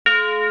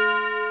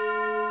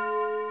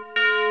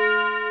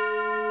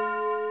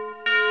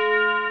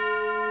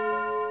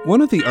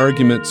One of the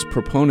arguments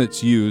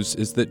proponents use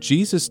is that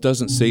Jesus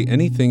doesn't say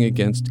anything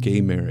against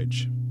gay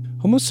marriage.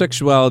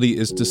 Homosexuality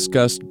is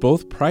discussed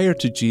both prior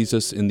to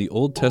Jesus in the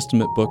Old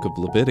Testament book of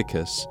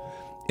Leviticus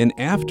and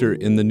after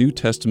in the New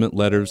Testament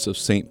letters of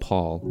St.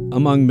 Paul,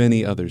 among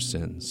many other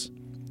sins.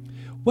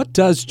 What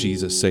does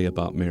Jesus say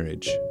about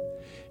marriage?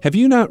 Have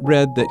you not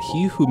read that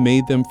he who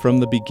made them from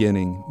the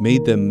beginning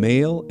made them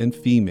male and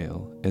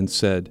female, and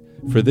said,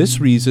 "For this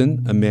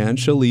reason a man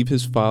shall leave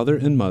his father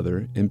and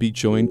mother and be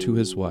joined to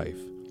his wife,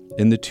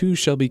 and the two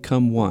shall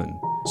become one.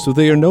 So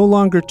they are no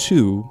longer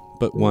two,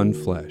 but one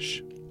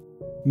flesh."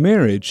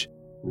 Marriage,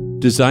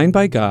 designed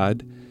by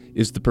God,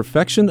 is the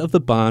perfection of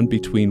the bond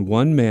between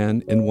one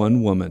man and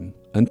one woman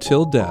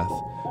until death,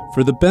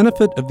 for the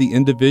benefit of the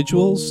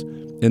individuals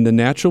and the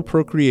natural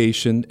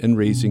procreation and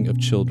raising of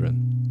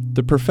children.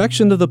 The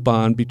perfection of the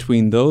bond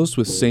between those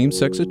with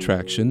same-sex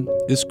attraction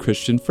is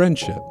Christian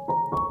friendship.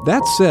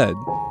 That said,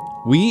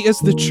 we as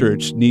the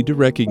Church need to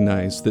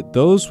recognize that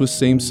those with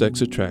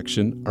same-sex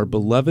attraction are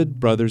beloved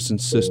brothers and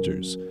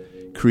sisters,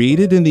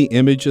 created in the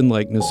image and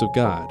likeness of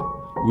God.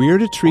 We are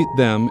to treat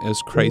them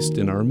as Christ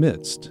in our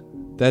midst,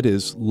 that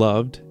is,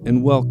 loved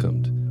and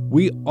welcomed.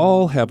 We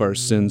all have our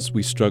sins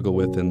we struggle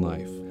with in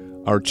life.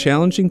 Our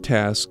challenging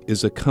task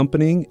is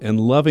accompanying and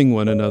loving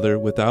one another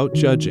without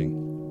judging,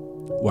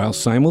 while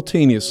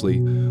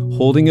simultaneously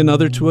holding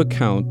another to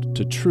account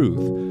to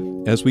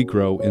truth as we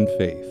grow in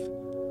faith.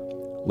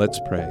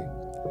 Let's pray.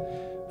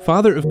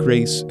 Father of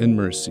grace and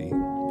mercy,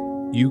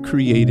 you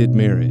created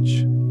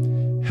marriage.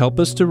 Help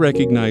us to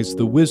recognize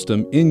the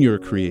wisdom in your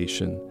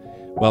creation,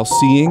 while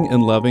seeing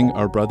and loving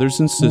our brothers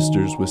and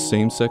sisters with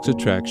same-sex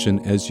attraction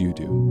as you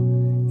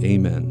do.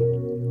 Amen.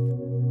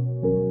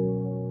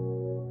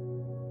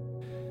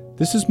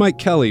 This is Mike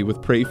Kelly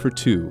with Pray for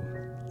Two.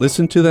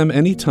 Listen to them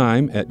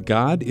anytime at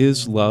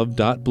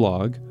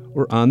godislove.blog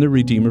or on the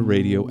Redeemer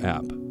Radio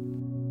app.